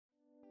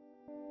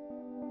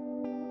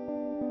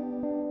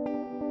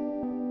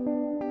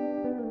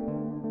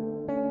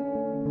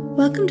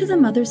Welcome to the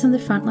Mothers on the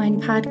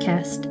Frontline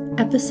podcast,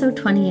 episode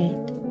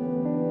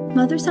 28.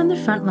 Mothers on the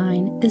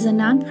Frontline is a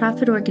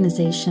nonprofit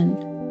organization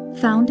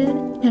founded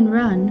and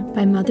run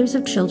by mothers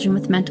of children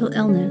with mental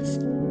illness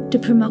to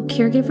promote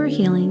caregiver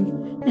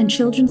healing and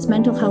children's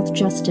mental health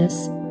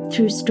justice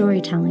through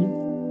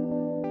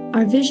storytelling.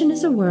 Our vision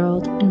is a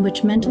world in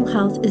which mental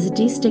health is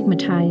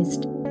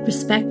destigmatized,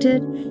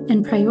 respected,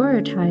 and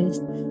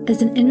prioritized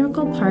as an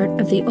integral part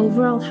of the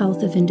overall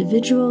health of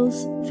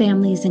individuals,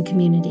 families, and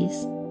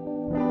communities.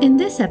 In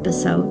this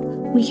episode,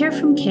 we hear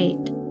from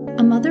Kate,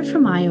 a mother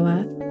from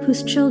Iowa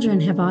whose children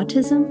have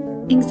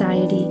autism,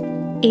 anxiety,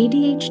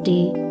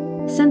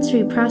 ADHD,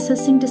 sensory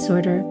processing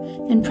disorder,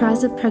 and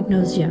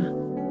prosopagnosia.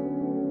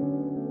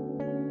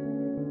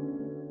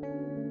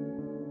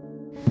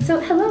 So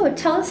hello,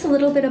 tell us a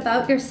little bit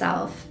about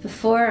yourself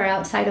before or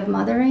outside of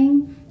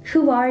mothering.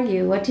 Who are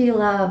you? What do you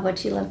love? What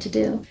do you love to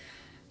do?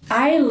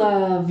 I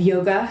love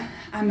yoga.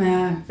 I'm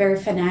a very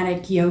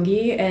fanatic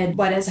yogi, and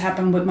what has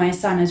happened with my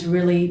son is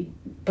really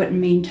put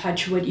me in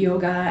touch with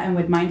yoga and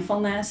with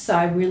mindfulness, so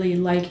I really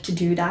like to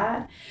do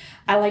that.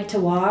 I like to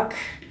walk.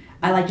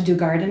 I like to do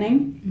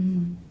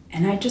gardening.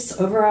 And I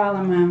just, overall,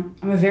 I'm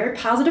a very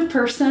positive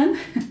person,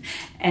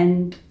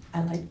 and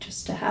I like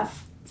just to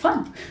have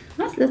fun.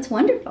 That's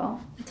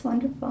wonderful. That's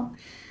wonderful.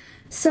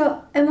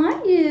 So I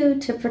want you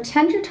to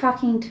pretend you're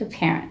talking to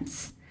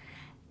parents.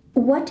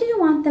 What do you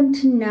want them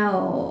to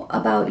know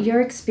about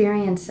your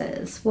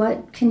experiences?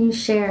 What can you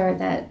share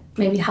that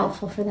may be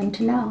helpful for them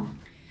to know?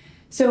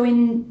 So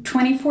in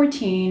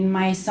 2014,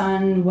 my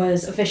son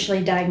was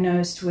officially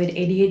diagnosed with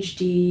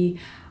ADHD,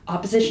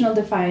 oppositional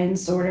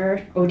defiance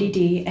disorder,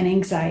 ODD, and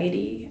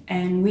anxiety.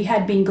 And we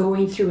had been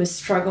going through a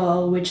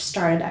struggle which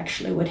started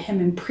actually with him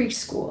in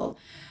preschool,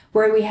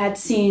 where we had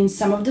seen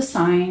some of the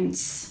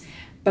signs,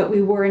 but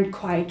we weren't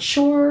quite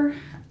sure.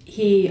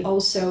 He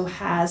also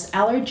has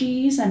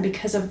allergies, and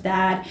because of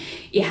that,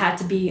 he had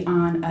to be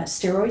on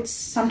steroids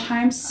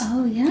sometimes.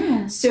 Oh,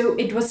 yeah. So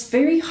it was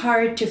very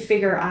hard to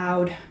figure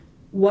out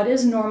what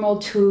is normal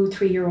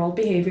 2-3-year-old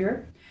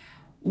behavior,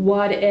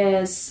 what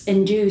is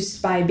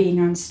induced by being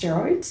on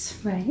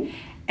steroids, right,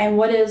 and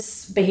what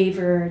is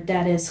behavior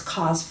that is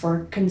cause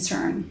for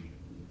concern.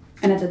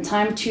 And at the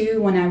time,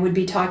 too, when I would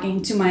be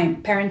talking to my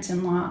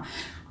parents-in-law,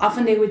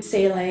 often they would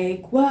say,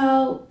 like,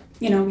 well,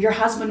 you know, your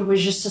husband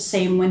was just the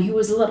same when he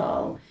was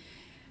little.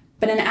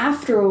 But then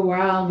after a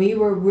while, we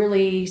were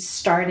really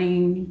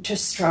starting to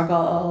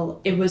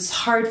struggle. It was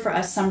hard for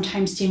us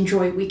sometimes to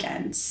enjoy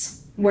weekends,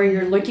 where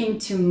you're looking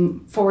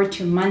forward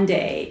to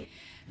Monday,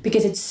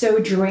 because it's so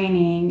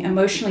draining,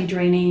 emotionally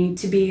draining,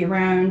 to be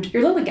around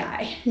your little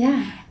guy.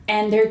 Yeah.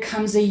 And there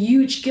comes a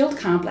huge guilt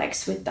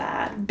complex with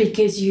that,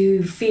 because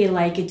you feel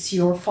like it's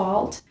your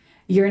fault.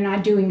 You're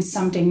not doing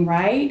something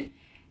right.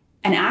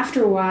 And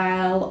after a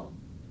while,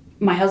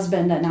 my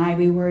husband and I,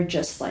 we were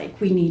just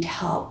like, we need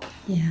help.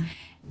 Yeah.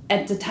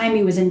 At the time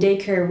he was in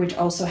daycare, which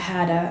also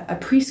had a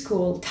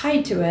preschool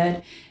tied to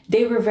it,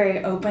 they were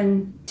very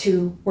open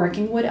to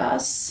working with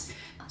us.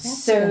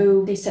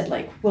 So they said,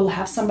 like, we'll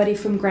have somebody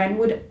from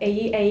Grandwood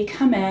AEA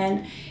come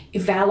in,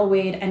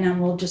 evaluate, and then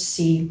we'll just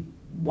see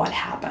what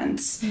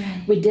happens.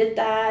 Right. We did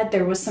that.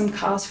 There was some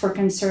cause for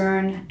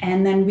concern.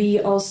 And then we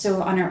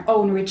also, on our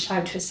own, reached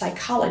out to a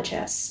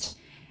psychologist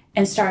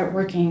and started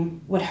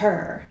working with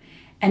her.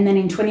 And then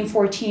in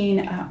 2014,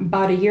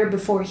 about a year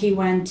before he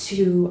went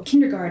to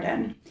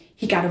kindergarten,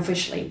 he got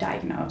officially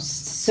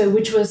diagnosed. So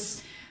which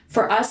was,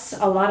 for us,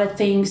 a lot of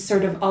things,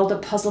 sort of all the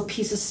puzzle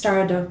pieces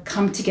started to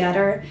come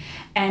together,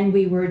 and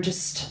we were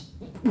just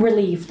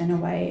relieved in a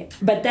way.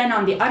 But then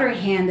on the other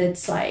hand,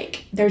 it's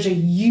like there's a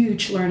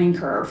huge learning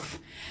curve,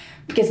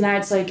 because now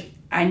it's like,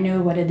 I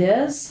know what it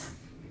is,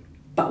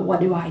 but what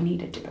do I need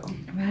to do?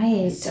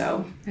 Right.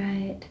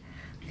 Right.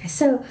 Okay.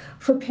 So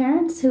for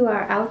parents who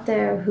are out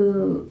there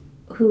who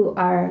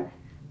are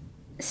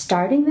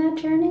starting that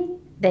journey,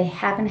 they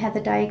haven't had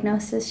the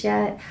diagnosis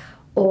yet,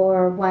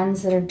 or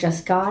ones that have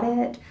just got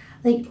it,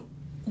 like,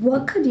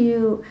 what could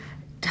you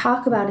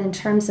talk about in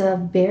terms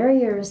of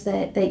barriers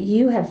that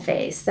you have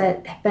faced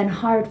that have been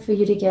hard for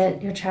you to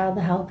get your child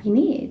the help he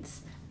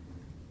needs?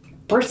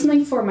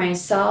 Personally, for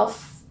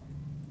myself,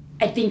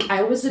 I think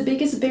I was the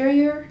biggest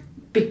barrier,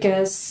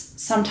 because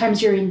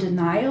sometimes you're in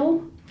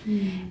denial.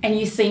 And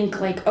you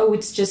think, like, oh,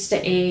 it's just the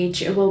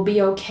age, it will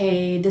be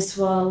okay, this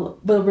will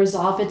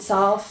resolve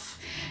itself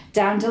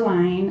down the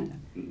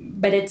line,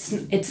 but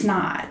it's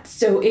not.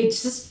 So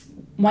it's just,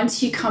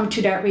 once you come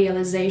to that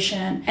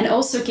realization, and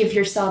also give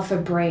yourself a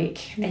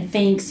break. I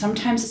think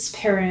sometimes as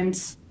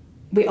parents,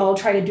 we all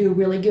try to do a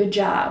really good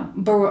job,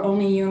 but we're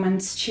only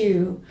humans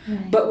too.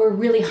 Right. But we're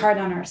really hard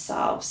on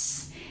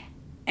ourselves.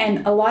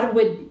 And a lot of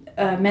with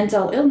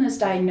mental illness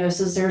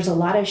diagnosis, there's a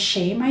lot of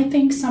shame, I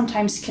think,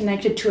 sometimes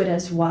connected to it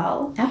as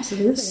well.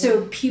 Absolutely.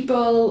 So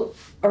people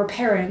or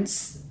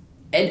parents,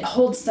 it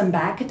holds them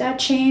back at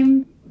that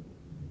shame,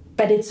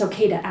 but it's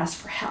okay to ask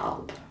for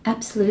help.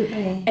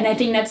 Absolutely. And I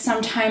think that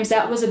sometimes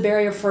that was a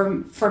barrier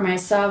for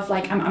myself.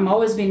 Like, I'm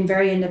always being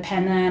very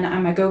independent.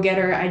 I'm a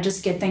go-getter. I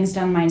just get things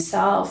done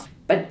myself.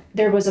 But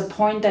there was a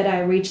point that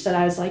I reached that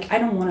I was like, I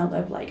don't want to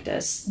live like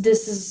this.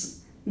 This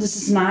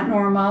is not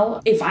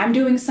normal. If I'm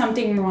doing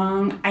something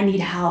wrong, I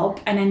need help,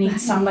 and I need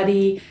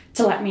somebody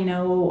to let me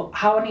know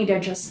how I need to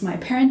adjust my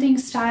parenting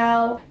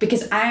style,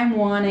 because I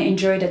want to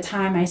enjoy the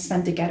time I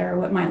spend together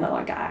with my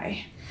little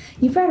guy.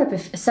 You brought up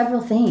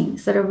several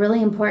things that are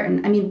really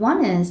important. I mean,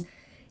 one is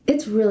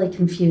it's really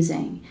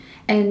confusing,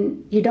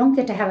 and you don't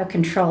get to have a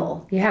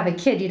control. You have a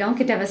kid, you don't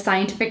get to have a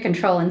scientific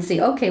control and see,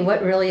 okay,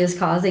 what really is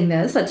causing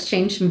this? Let's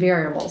change some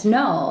variables.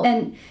 No.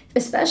 And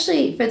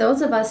especially for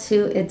those of us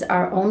who it's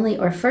our only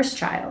or first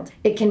child,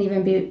 it can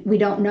even be, we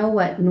don't know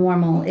what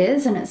normal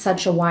is, and it's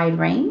such a wide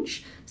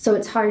range. So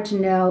it's hard to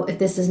know if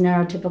this is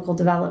neurotypical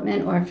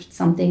development or if it's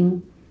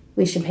something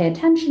we should pay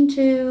attention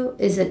to.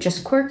 Is it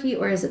just quirky,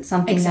 or is it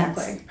something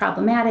that's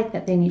problematic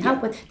that they need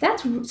help with?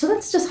 That's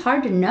just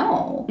hard to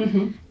know.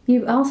 Mm-hmm.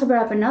 You also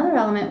brought up another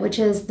element, which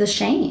is the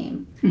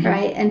shame,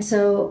 right? And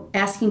so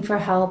asking for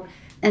help.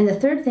 And the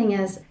third thing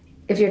is,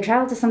 if your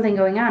child has something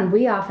going on,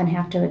 we often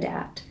have to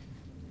adapt.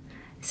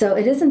 So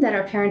it isn't that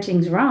our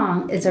parenting's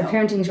wrong, it's our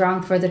parenting's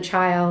wrong for the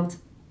child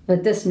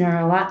with this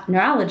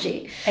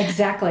neurology.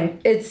 Exactly.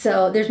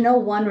 There's no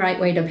one right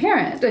way to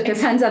parent. It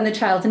depends on the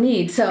child's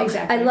needs. So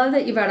I love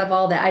that you brought up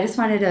all that. I just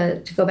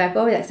wanted to go back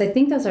over that, because I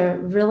think those are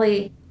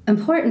really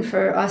important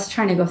for us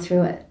trying to go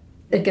through it.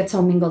 It gets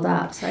so mingled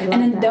up. So I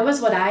love that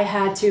was what I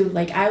had to,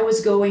 like, I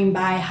was going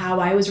by how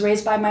I was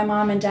raised by my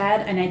mom and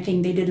dad, and I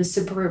think they did a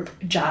superb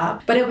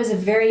job. But it was a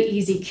very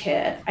easy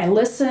kid. I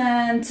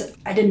listened.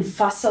 I didn't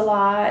fuss a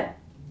lot.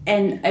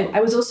 And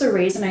I was also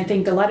raised, and I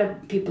think a lot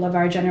of people of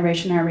our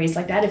generation are raised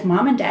like that. If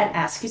mom and dad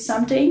ask you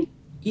something,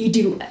 you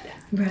do it.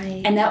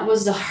 Right. And that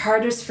was the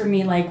hardest for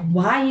me. Like,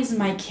 why is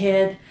my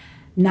kid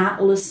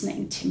not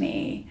listening to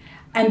me?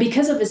 And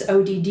because of his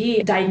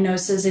ODD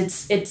diagnosis,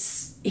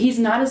 he's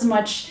not as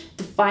much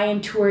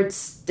defiant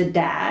towards the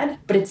dad,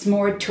 but it's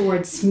more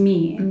towards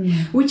me,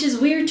 which is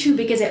weird too,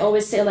 because I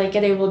always say, like,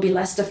 they will be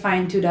less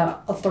defiant to the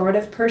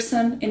authoritative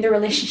person in the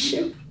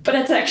relationship, but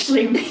it's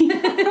actually me.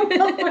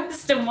 I'm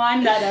always the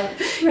one that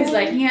is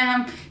like,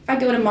 yeah, if I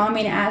go to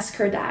mommy and ask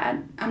her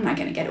dad, I'm not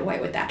going to get away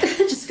with that.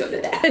 Just go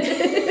to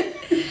dad.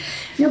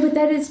 No, but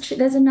that is true.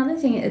 That's another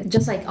thing.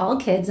 Just like all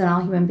kids and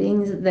all human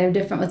beings, they're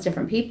different with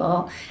different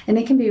people. And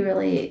it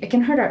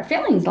can hurt our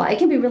feelings a lot. It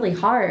can be really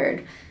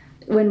hard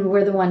when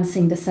we're the ones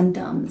seeing the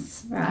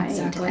symptoms, right?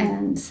 Exactly.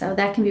 And so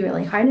that can be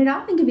really hard. And it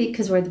often can be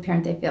because we're the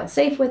parent they feel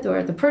safe with,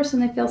 or the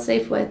person they feel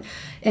safe with,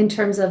 in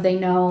terms of they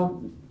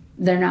know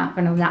they're not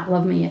going to not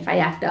love me if I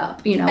act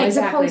up, as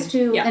opposed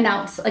to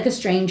like a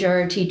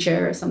stranger or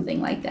teacher or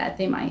something like that.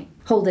 They might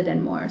hold it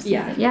in more. So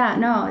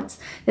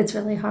it's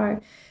really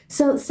hard.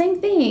 So same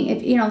thing,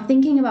 if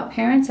thinking about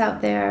parents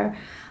out there,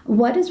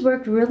 what has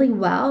worked really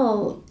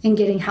well in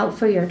getting help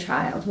for your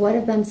child? What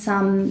have been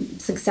some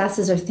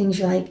successes or things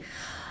you're like,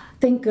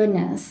 thank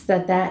goodness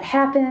that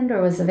happened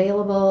or was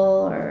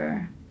available?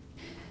 Or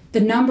the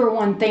number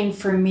one thing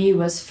for me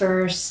was,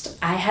 first,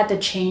 I had to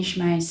change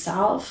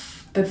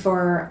myself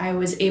before I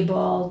was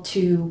able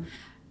to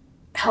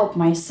help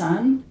my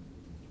son.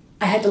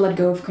 I had to let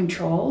go of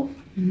control.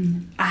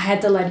 I had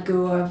to let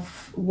go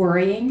of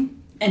worrying.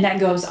 And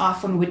that goes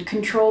often with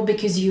control,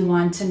 because you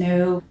want to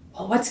know,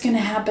 well, what's going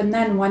to happen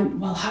then?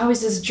 How is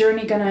this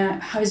journey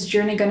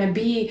gonna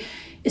be?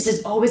 Is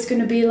it always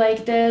going to be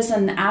like this?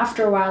 And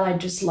after a while, I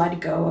just let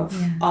go of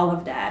all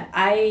of that.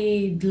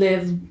 I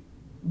live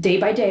day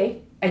by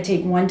day. I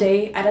take one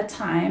day at a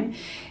time.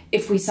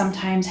 If we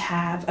sometimes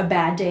have a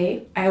bad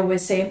day, I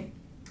always say,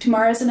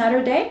 tomorrow's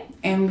another day,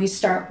 and we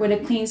start with a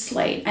clean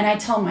slate. And I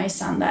tell my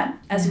son that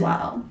as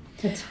well.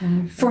 That's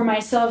wonderful. For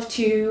myself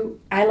too,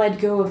 I let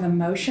go of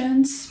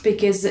emotions,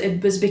 because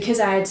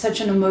I had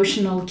such an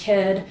emotional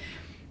kid,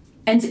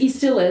 and he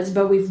still is,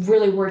 but we've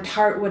really worked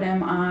hard with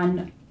him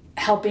on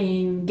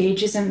helping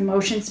gauge his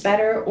emotions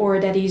better, or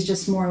that he's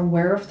just more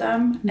aware of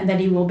them, and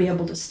that he will be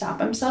able to stop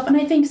himself. And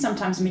I think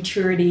sometimes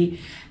maturity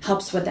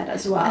helps with that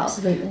as well.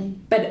 Absolutely.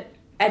 But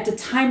at the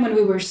time when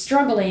we were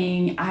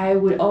struggling, I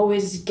would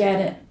always get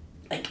it,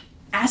 like,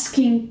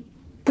 asking,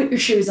 put your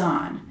shoes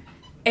on.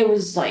 It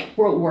was like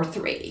World War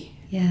III.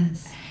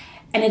 Yes.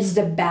 And it's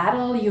the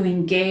battle you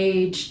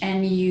engage,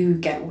 and you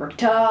get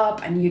worked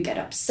up, and you get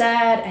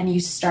upset, and you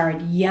start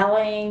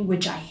yelling,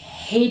 which I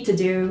hate to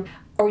do.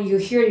 Or you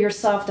hear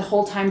yourself the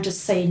whole time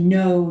just say,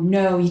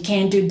 no, you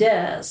can't do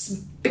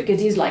this,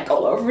 because he's like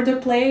all over the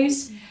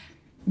place.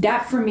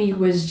 That for me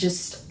was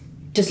just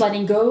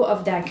letting go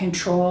of that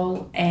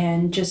control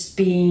and just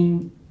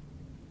being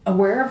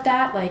aware of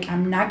that. Like,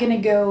 I'm not going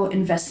to go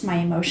invest my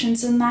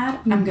emotions in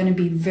that. I'm going to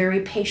be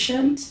very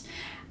patient.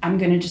 I'm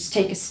going to just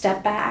take a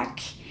step back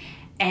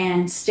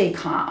and stay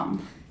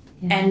calm.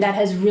 Yeah. And that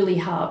has really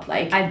helped.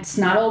 Like, it's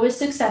not always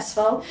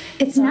successful.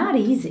 It's not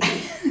easy.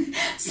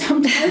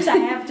 Sometimes I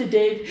have to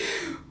dig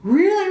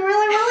really,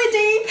 really,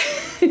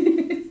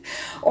 really deep.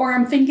 Or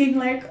I'm thinking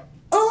like,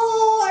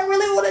 oh, I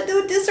really want to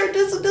do this or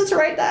this or this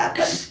right now.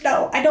 But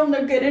no, I don't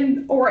look good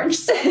in orange,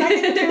 so I'm not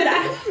going to do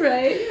that.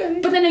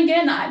 Right. But then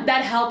again,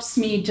 that helps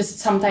me just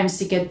sometimes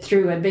to get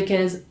through it,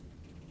 because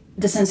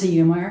the sense of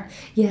humor.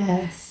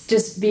 Yes.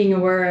 Just being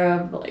aware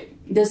of, like,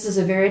 this is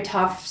a very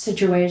tough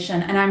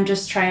situation and I'm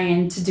just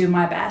trying to do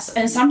my best.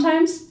 And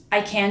sometimes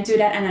I can't do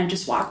that and I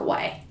just walk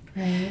away.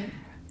 Right.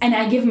 And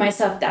I give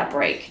myself that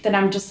break, that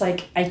I'm just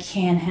like, I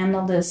can't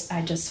handle this.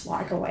 I just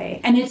walk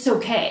away. And it's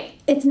okay.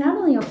 It's not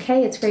only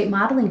okay, it's great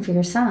modeling for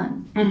your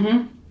son.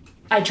 Mm-hmm.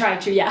 I try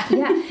to, yeah.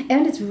 Yeah,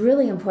 and it's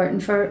really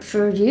important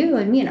for you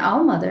and me and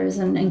all mothers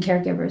and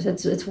caregivers.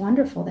 It's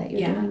wonderful that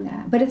you're doing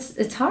that. But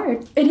it's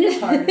hard. It is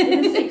hard.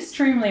 It is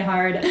extremely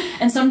hard.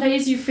 And some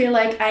days you feel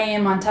like I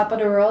am on top of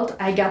the world.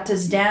 I got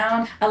this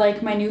down. I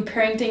like my new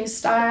parenting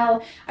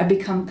style. I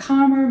become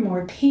calmer,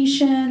 more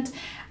patient.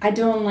 I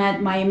don't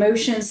let my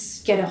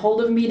emotions get a hold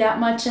of me that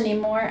much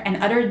anymore. And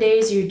other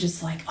days you're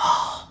just like,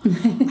 oh,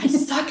 I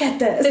suck at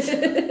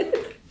this.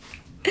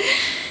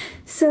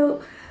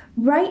 So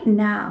right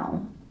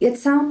now, it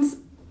sounds,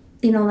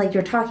 like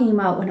you're talking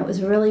about when it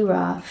was really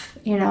rough,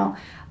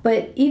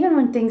 but even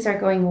when things are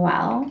going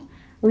well,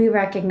 we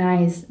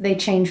recognize they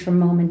change from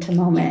moment to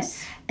moment.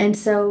 Yes. And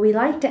so we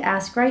like to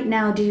ask right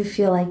now, do you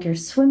feel like you're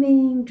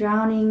swimming,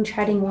 drowning,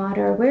 treading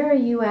water? Where are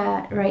you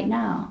at right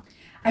now?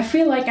 I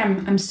feel like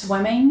I'm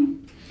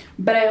swimming,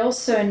 but I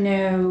also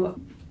know,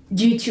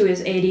 due to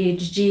his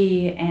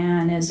ADHD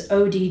and his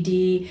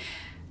ODD,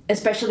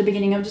 especially the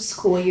beginning of the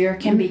school year,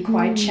 can be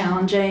quite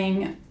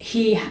challenging.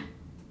 He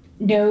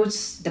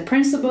knows the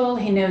principal,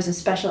 he knows a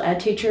special ed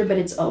teacher, but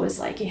it's always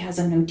like he has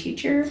a new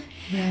teacher.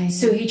 Right.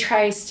 So he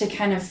tries to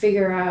kind of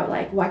figure out,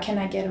 like, what can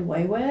I get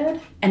away with?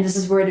 And this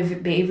is where the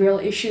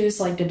behavioral issues,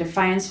 like the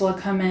defiance, will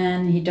come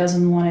in. He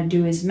doesn't want to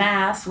do his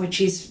math, which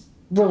he's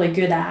really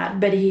good at,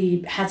 but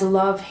he has a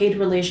love-hate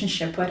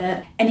relationship with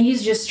it, and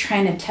he's just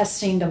trying to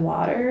testing the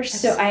waters.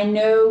 So I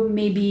know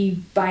maybe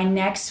by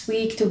next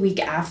week, the week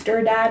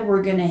after that,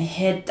 we're gonna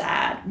hit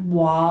that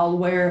wall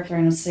where they're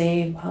gonna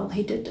say, well,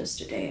 he did this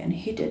today and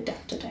he did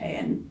that today,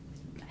 and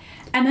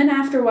then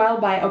after a while,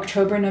 by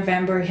October,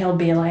 November, he'll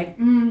be like,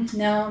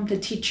 no, the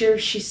teacher,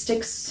 she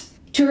sticks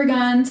to her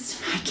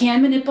guns. I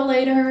can't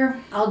manipulate her.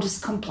 I'll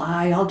just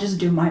comply. I'll just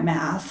do my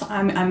math.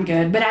 I'm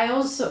good. But I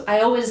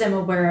always am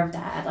aware of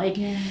that. Like,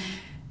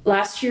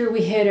 last year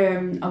we hit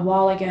a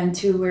wall again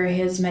too, where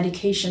his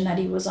medication that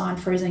he was on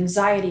for his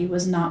anxiety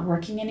was not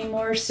working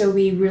anymore. So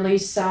we really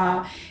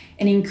saw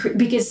an increase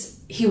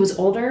because he was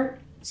older.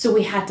 So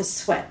we had to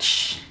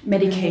switch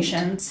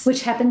medications.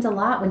 Which happens a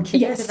lot when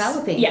kids are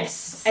developing.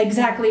 Yes,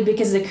 exactly.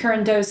 Because the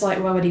current dose,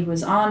 like what he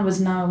was on, was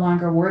no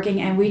longer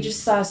working. And we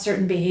just saw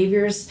certain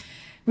behaviors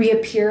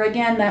reappear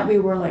again that we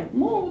were like,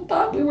 oh, I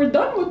thought we were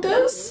done with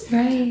this.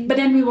 Right. But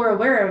then we were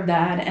aware of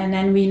that, and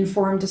then we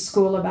informed the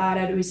school about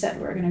it. We said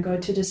we're going to go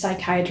to the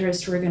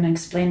psychiatrist, we're going to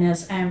explain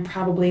this, and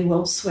probably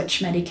we'll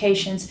switch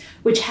medications,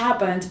 which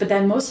happens. But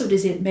then most of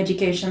these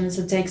medications,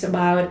 it takes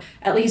about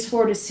at least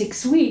 4 to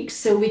 6 weeks.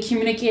 So we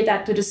communicate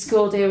that to the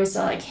school. They always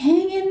say, like,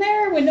 hang in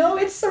there. We know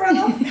it's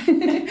rough.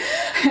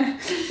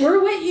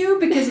 We're with you,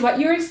 because what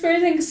you're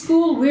experiencing at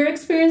school, we're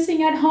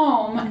experiencing at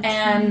home.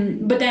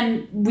 But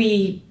then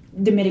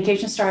the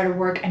medication started to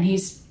work, and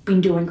he's been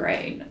doing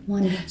great.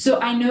 Wonderful. So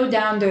I know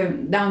down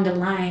the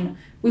line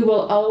we will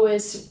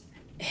always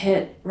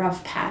hit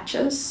rough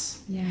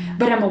patches. Yeah.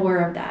 But I'm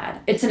aware of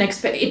that.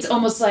 It's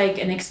almost like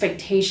an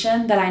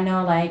expectation that I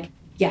know, like,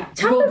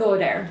 we'll go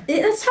there.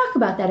 Let's talk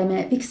about that a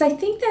minute, because I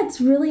think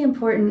that's really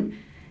important.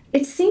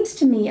 It seems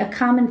to me a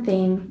common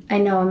thing I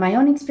know in my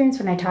own experience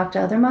when I talk to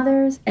other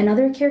mothers and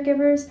other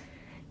caregivers.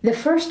 The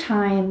first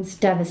time's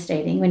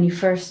devastating when you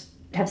first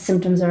have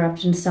symptoms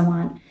erupt and so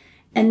on.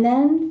 And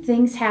then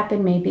things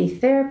happen, maybe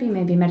therapy,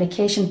 maybe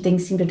medication,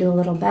 things seem to do a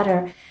little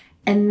better.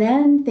 And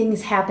then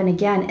things happen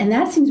again. And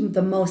that seems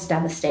the most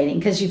devastating,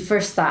 because you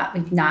first thought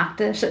we knocked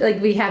this,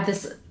 like we have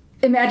this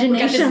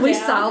imagination, we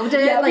solved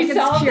it, like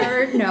it's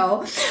cured.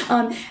 No.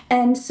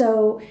 And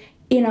so,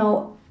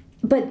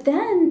 but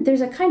then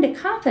there's a kind of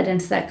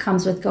confidence that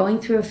comes with going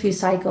through a few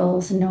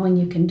cycles and knowing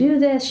you can do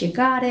this, you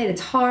got it,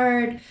 it's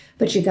hard,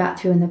 but you got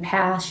through in the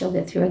past, you'll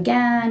get through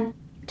again.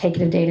 Take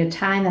it a day at a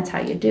time. That's how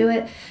you do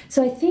it.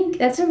 So I think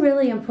that's a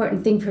really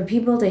important thing for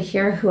people to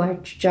hear who are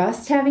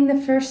just having the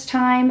first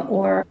time,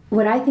 or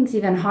what I think is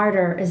even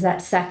harder is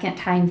that second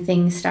time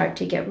things start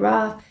to get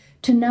rough,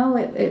 to know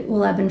it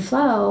will ebb and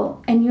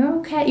flow, and you're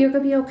okay. You're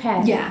going to be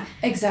okay. Yeah,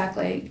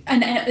 exactly.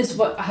 And it's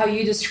how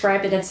you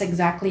describe it, that's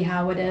exactly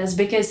how it is.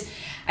 Because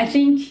I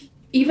think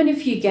even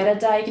if you get a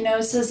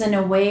diagnosis, in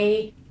a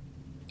way,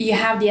 you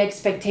have the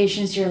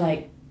expectations, you're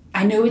like,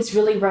 I know it's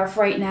really rough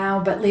right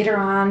now, but later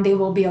on they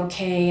will be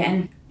okay.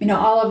 And,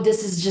 all of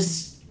this is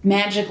just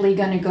magically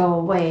going to go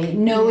away.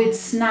 No,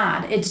 it's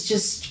not. It's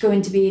just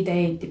going to be,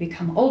 they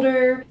become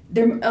older.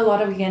 There, a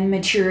lot of, again,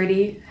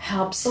 maturity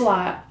helps a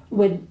lot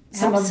with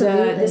some of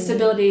the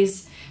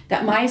disabilities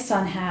that my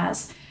son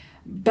has.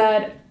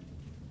 But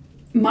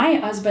my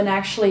husband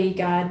actually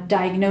got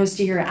diagnosed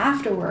a year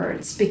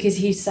afterwards, because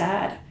he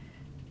said,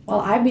 well,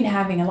 I've been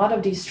having a lot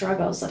of these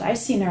struggles that I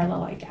see in our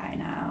little guy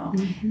now.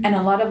 Mm-hmm. And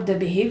a lot of the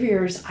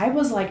behaviors, I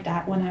was like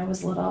that when I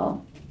was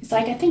little. He's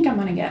like, I think I'm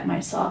going to get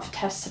myself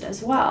tested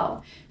as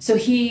well. So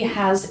he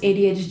has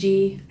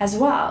ADHD as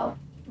well.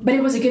 But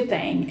it was a good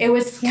thing. It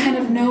was kind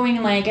of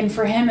knowing, like, and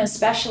for him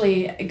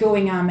especially,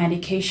 going on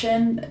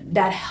medication,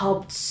 that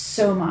helped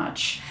so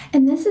much.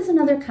 And this is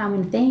another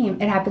common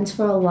theme. It happens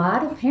for a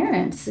lot of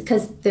parents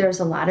because there's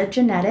a lot of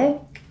genetic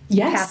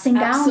passing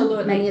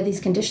down many of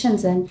these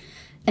conditions. And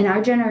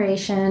our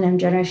generation and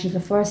generations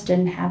before us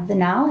didn't have the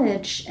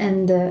knowledge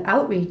and the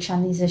outreach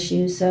on these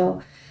issues.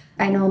 So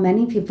I know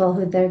many people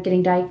who they're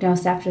getting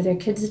diagnosed after their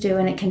kids do,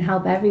 and it can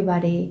help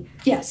everybody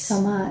so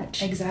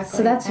much. Exactly.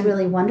 So that's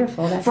really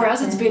wonderful. For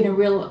us, it's been a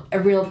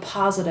real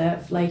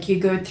positive. Like, you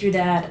go through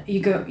that,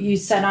 you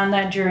set on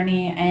that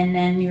journey, and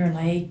then you're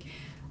like,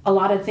 a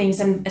lot of things,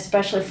 and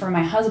especially for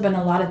my husband,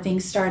 a lot of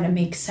things started to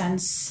make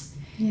sense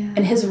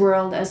in his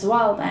world as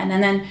well then.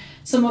 And then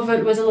some of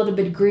it was a little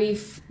bit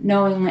grief,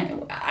 knowing, like,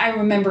 I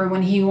remember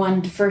when he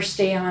went first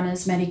day on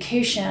his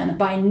medication,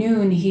 by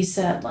noon he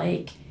said,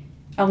 like,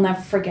 I'll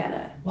never forget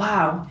it.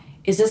 Wow,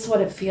 is this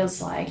what it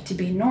feels like to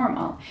be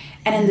normal?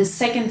 And then the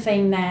second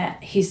thing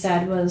that he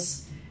said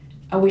was,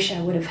 I wish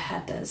I would have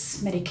had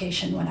this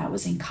medication when I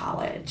was in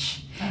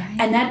college. Right.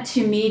 And that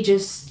to me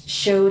just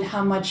showed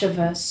how much of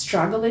a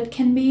struggle it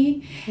can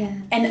be. Yeah.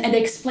 And it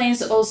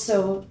explains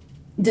also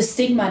the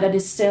stigma that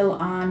is still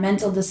on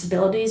mental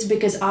disabilities,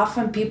 because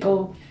often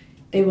people,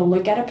 they will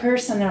look at a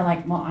person, they're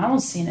like, well, I don't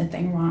see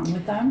anything wrong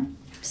with them.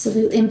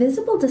 Absolutely.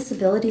 Invisible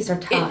disabilities are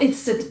tough.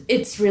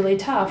 It's really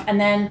tough. And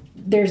then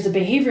there's the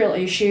behavioral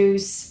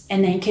issues,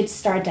 and then kids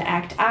start to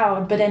act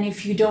out. But then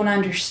if you don't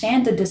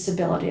understand the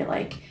disability,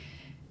 like,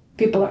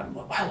 people are,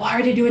 why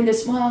are they doing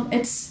this? Well,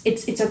 it's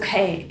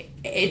okay.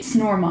 It's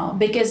normal.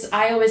 Because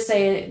I always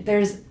say,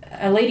 there's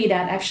a lady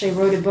that actually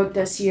wrote a book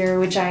this year,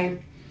 which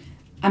I'm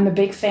a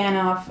big fan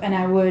of, and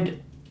I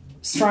would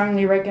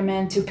strongly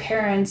recommend to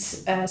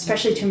parents,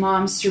 especially to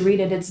moms, to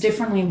read it. It's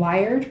Differently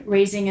Wired,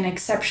 Raising an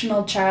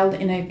Exceptional Child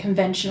in a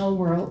Conventional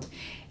World.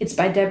 It's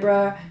by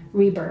Deborah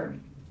Reber.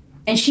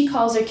 And she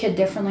calls her kid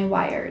differently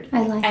wired.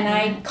 I like that. And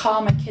I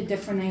call my kid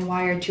differently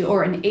wired too,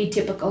 or an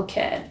atypical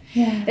kid.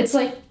 Yeah. It's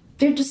like,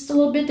 they're just a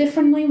little bit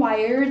differently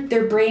wired.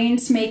 Their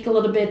brains make a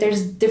little bit,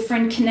 there's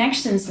different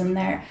connections in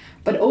there.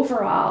 But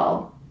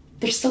overall,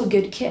 they're still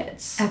good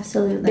kids.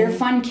 Absolutely. They're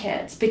fun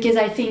kids. Because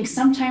I think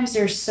sometimes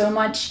there's so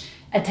much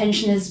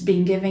attention is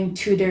being given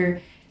to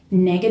their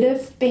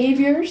negative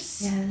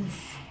behaviors.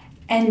 Yes.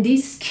 And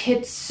these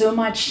kids so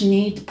much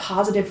need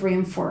positive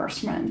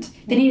reinforcement.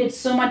 They need it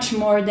so much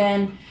more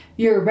than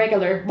your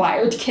regular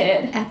wired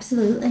kid.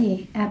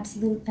 Absolutely.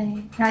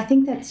 Absolutely. I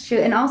think that's true.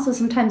 And also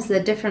sometimes the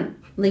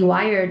differently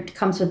wired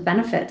comes with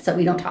benefits that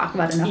we don't talk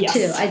about enough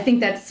too. I think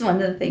that's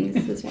one of the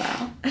things as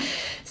well.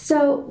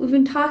 So we've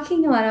been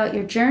talking a lot about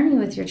your journey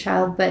with your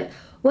child, but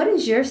what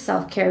is your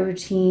self-care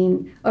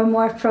routine or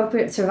more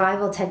appropriate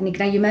survival technique?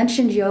 Now, you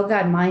mentioned yoga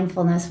and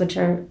mindfulness, which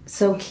are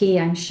so key,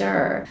 I'm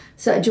sure.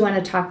 So do you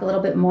want to talk a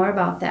little bit more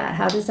about that?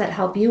 How does that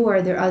help you, or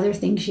are there other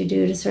things you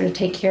do to sort of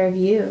take care of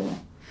you?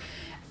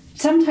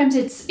 Sometimes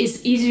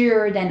it's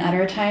easier than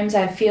other times.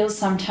 I feel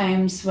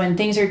sometimes when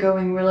things are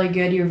going really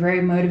good, you're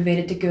very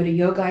motivated to go to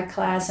yoga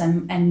class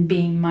and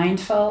being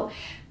mindful.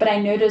 But I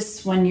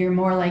notice when you're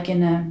more like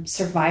in a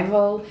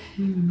survival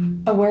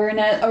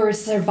awareness or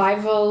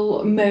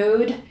survival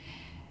mode,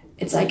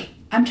 it's like,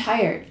 I'm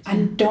tired. I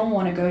don't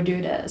want to go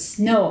do this.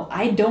 No,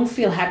 I don't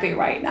feel happy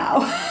right now.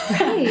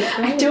 Right.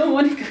 I don't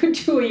want to go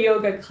to a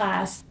yoga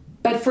class.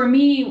 But for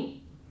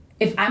me,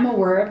 if I'm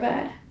aware of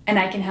it, and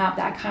I can have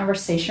that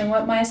conversation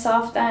with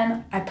myself,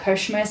 then I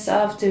push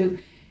myself to,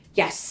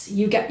 yes,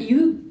 you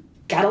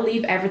gotta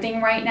leave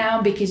everything right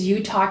now, because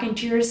you talking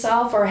to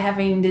yourself or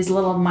having these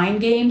little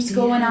mind games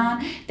going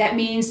on, that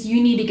means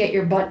you need to get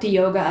your butt to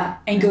yoga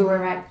and go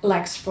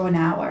relax for an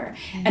hour.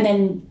 And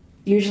then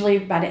usually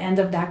by the end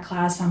of that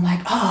class, I'm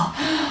like,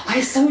 oh,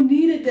 I so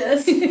needed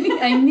this.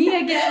 I'm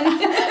me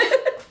again.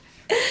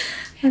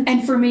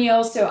 And for me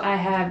also, I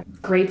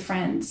have great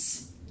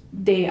friends.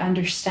 They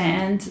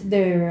understand.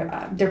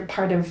 They're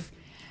part of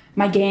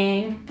my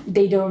gang.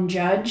 They don't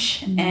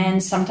judge.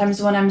 And sometimes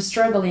when I'm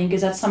struggling,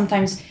 because that's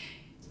sometimes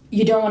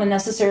you don't want to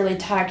necessarily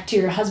talk to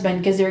your husband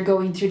because they're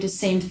going through the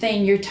same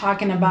thing. You're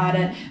talking about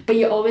it, but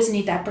you always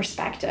need that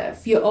perspective.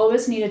 You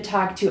always need to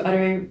talk to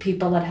other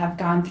people that have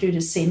gone through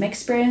the same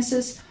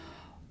experiences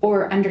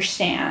or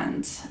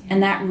understand.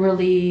 And that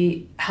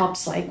really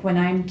helps, like when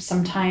I'm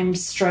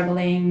sometimes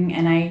struggling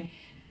and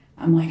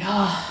I'm like,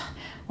 oh,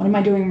 what am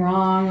I doing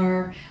wrong?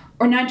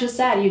 Or not just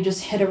that, you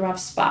just hit a rough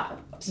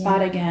spot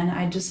again.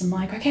 I'm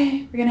like,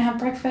 okay, we're gonna have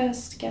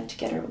breakfast, get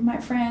together with my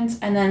friends.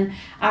 And then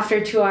after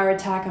a 2-hour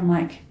attack, I'm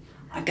like,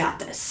 I got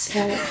this.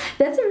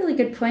 That's a really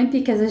good point,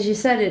 because as you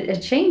said, it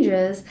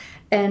changes.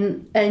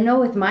 And I know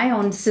with my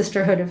own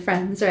sisterhood of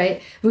friends,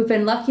 right, we've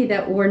been lucky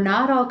that we're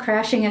not all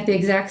crashing at the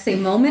exact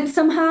same moment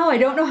somehow. I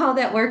don't know how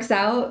that works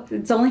out.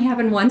 It's only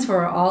happened once where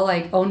we're all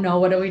like, oh no,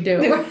 what do we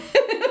do?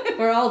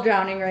 We're all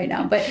drowning right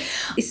now. But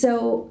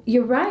so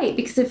you're right,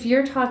 because if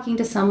you're talking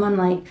to someone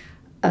like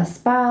a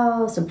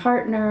spouse, a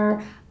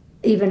partner,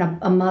 even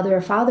a mother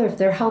or father, if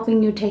they're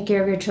helping you take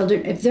care of your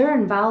children, if they're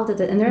involved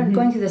with it and they're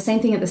going through the same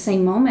thing at the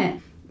same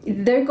moment,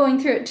 they're going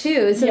through it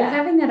too. So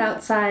having that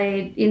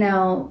outside,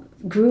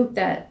 group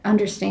that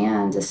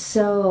understands is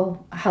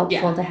so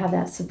helpful Yeah. to have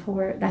that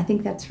support. I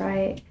think that's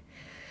right.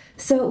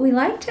 So we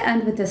like to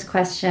end with this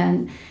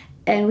question,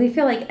 and we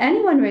feel like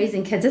anyone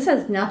raising kids, this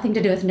has nothing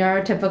to do with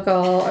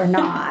neurotypical or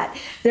not.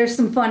 There's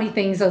some funny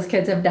things those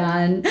kids have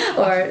done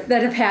or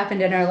that have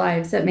happened in our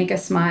lives that make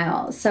us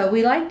smile. So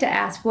we like to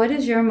ask, what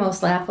is your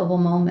most laughable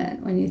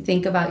moment when you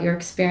think about your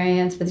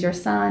experience with your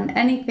son?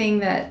 Anything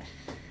that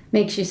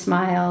makes you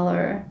smile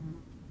or...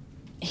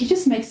 He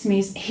just makes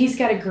me, he's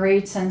got a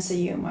great sense of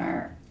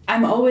humor.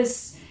 I'm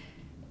always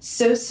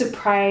so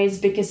surprised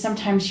because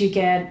sometimes you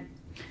get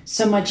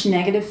so much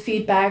negative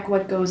feedback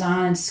what goes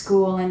on in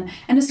school, and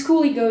the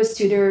school he goes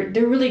to,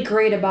 they're really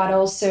great about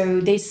also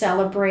they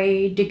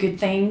celebrate the good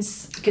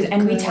things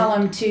and we tell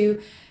him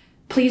to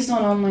please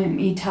don't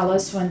only tell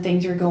us when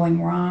things are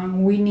going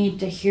wrong. We need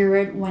to hear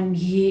it when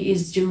he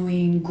is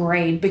doing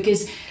great,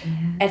 because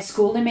at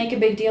school they make a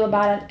big deal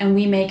about it and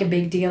we make a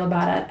big deal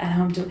about it at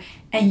home too.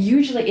 And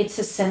usually it's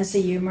a sense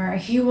of humor.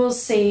 He will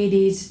say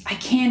these, I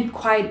can't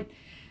quite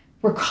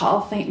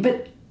recall things,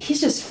 but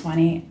he's just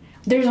funny.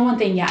 There's one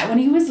thing, when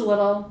he was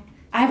little,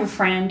 I have a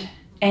friend,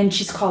 and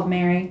she's called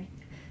Mary,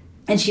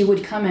 and she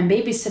would come and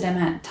babysit him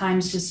at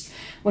times just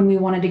when we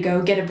wanted to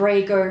go get a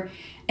break,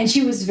 and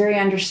she was very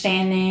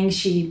understanding.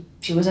 She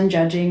wasn't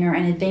judging or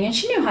anything, and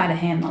she knew how to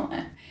handle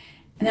it.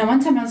 And then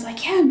one time I was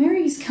like, yeah,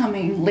 Mary's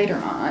coming later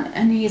on.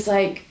 And he's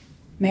like,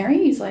 Mary?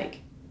 He's like,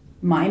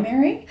 my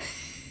Mary?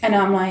 And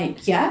I'm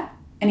like, yeah.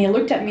 And he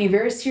looked at me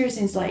very serious,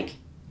 and he's like,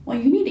 well,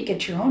 you need to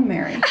get your own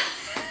Mary.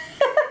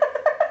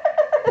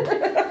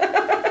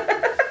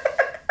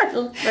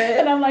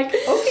 And I'm like,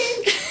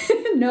 okay.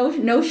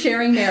 No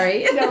sharing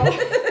Mary. No.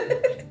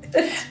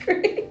 That's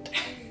great.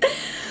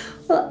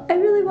 Well, I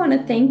really want to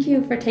thank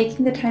you for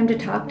taking the time to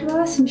talk to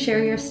us and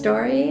share your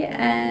story,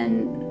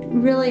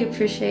 and really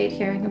appreciate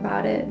hearing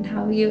about it and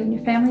how you and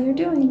your family are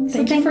doing. So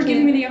Thank you for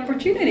giving me the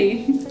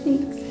opportunity.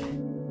 Thanks.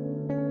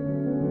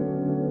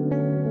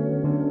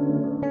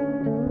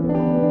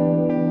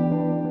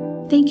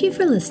 Thank you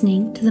for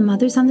listening to the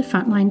Mothers on the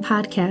Frontline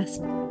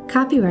podcast,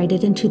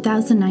 copyrighted in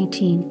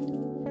 2019.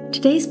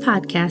 Today's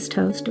podcast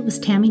host was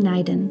Tammy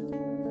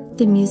Neiden.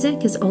 The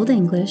music is Old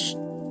English,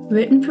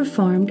 written,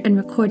 performed, and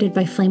recorded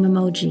by Flame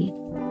Emoji.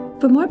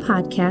 For more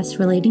podcasts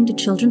relating to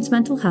children's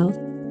mental health,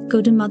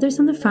 go to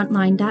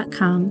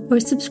mothersonthefrontline.com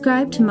or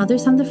subscribe to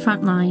Mothers on the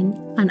Frontline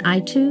on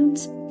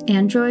iTunes,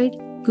 Android,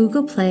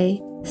 Google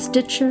Play,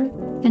 Stitcher,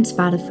 and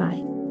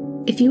Spotify.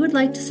 If you would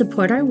like to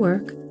support our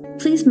work,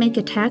 please make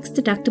a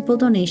tax-deductible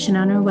donation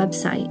on our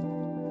website.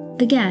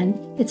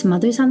 Again, it's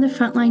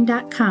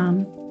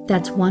mothersonthefrontline.com.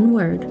 That's one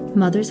word,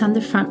 Mothers on the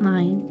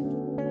Frontline.